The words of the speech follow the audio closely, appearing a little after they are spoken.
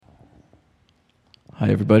Hi,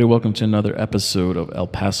 everybody. Welcome to another episode of El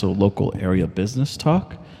Paso Local Area Business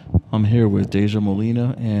Talk. I'm here with Deja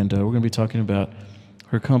Molina, and we're going to be talking about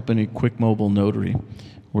her company, QWIK Mobile Notary,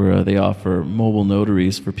 where they offer mobile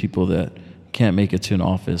notaries for people that can't make it to an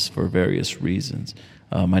office for various reasons.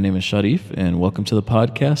 My name is Sharif, and welcome to the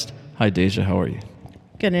podcast. Hi, Deja. How are you?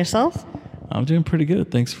 Good, and yourself? I'm doing pretty good.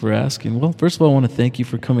 Thanks for asking. Well, first of all, I want to thank you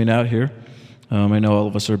for coming out here. I know all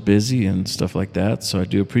of us are busy and stuff like that, so I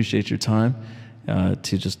do appreciate your time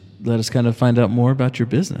to just let us kind of find out more about your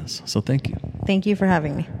business. So thank you. Thank you for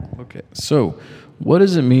having me. Okay, so what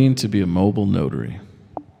does it mean to be a mobile notary?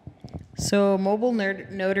 So mobile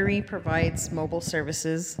notary provides mobile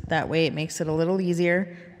services. That way it makes it a little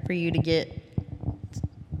easier for you to get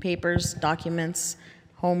papers, documents,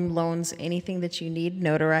 home loans, anything that you need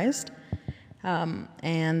notarized.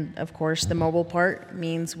 And of course, the mobile part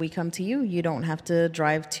means we come to you. You don't have to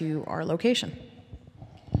drive to our location.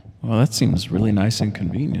 Well, that seems really nice and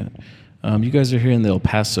convenient. You guys are here in the El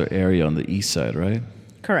Paso area on the east side, right?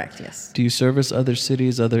 Correct, yes. Do you service other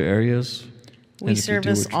cities, other areas? We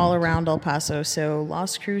service all around El Paso, so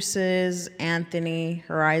Las Cruces, Anthony,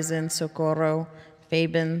 Horizon, Socorro,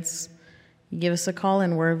 Fabens. You give us a call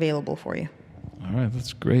and we're available for you. All right,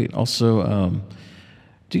 that's great. Also,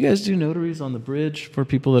 do you guys do notaries on the bridge for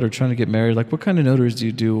people that are trying to get married? Like, what kind of notaries do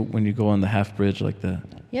you do when you go on the half bridge like that?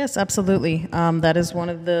 Yes, absolutely. That is one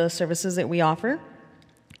of the services that we offer.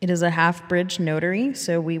 It is a half bridge notary,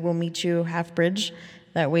 so we will meet you half bridge.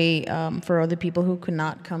 That way, for other people who could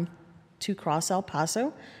not come to cross El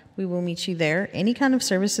Paso, we will meet you there. Any kind of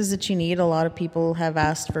services that you need. A lot of people have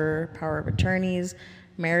asked for power of attorneys,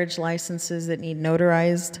 marriage licenses that need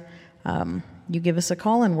notarized. You give us a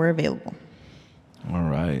call and we're available. All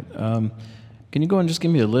right. Can you go and just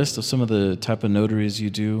give me a list of some of the type of notaries you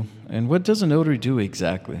do? And what does a notary do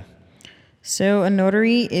exactly? So a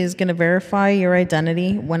notary is going to verify your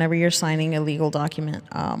identity whenever you're signing a legal document.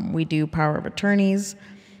 We do power of attorneys,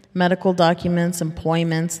 medical documents,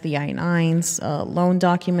 employments, the I-9s, loan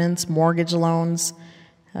documents, mortgage loans,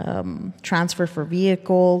 transfer for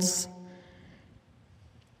vehicles,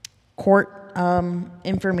 court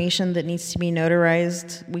information that needs to be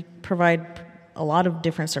notarized. We provide a lot of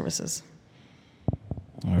different services.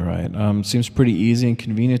 All right. Seems pretty easy and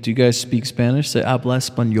convenient. Do you guys speak Spanish? Se habla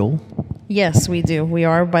español? Yes, we do. We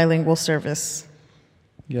are a bilingual service.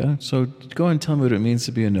 Yeah. So go ahead and tell me what it means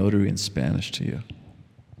to be a notary in Spanish to you.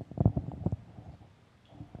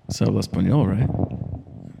 Se habla español, right?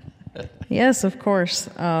 Yes, of course.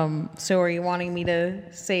 So are you wanting me to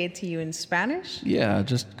say it to you in Spanish? Yeah,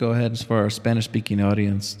 just go ahead as for our Spanish-speaking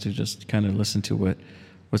audience to just kind of listen to what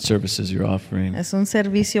services you're offering. Es un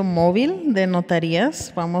servicio móvil de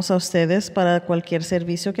notarías. Vamos a ustedes para cualquier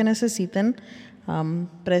servicio que necesiten.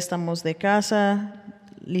 Préstamos de casa,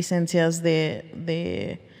 licencias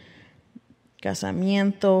de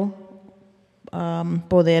casamiento,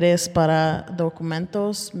 poderes para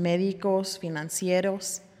documentos médicos,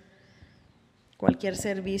 financieros. Cualquier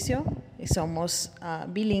servicio. Y somos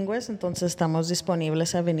bilingües, entonces estamos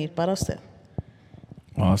disponibles a venir para usted.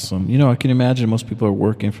 Awesome. You know, I can imagine most people are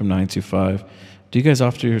working from 9 to 5. Do you guys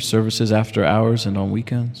offer your services after hours and on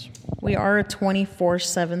weekends? We are a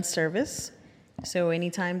 24/7 service. So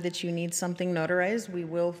anytime that you need something notarized, we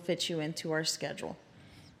will fit you into our schedule.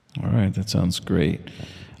 All right. That sounds great.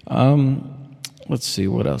 Let's see.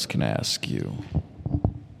 What else can I ask you?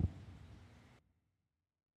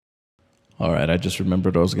 All right, I just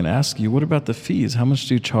remembered I was going to ask you, what about the fees? How much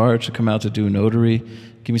do you charge to come out to do notary?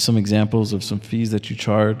 Give me some examples of some fees that you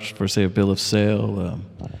charge for, say, a bill of sale.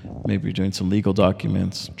 Maybe you're doing some legal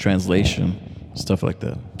documents, translation, stuff like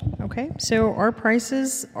that. Okay, so our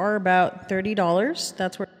prices are about $30.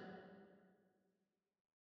 That's where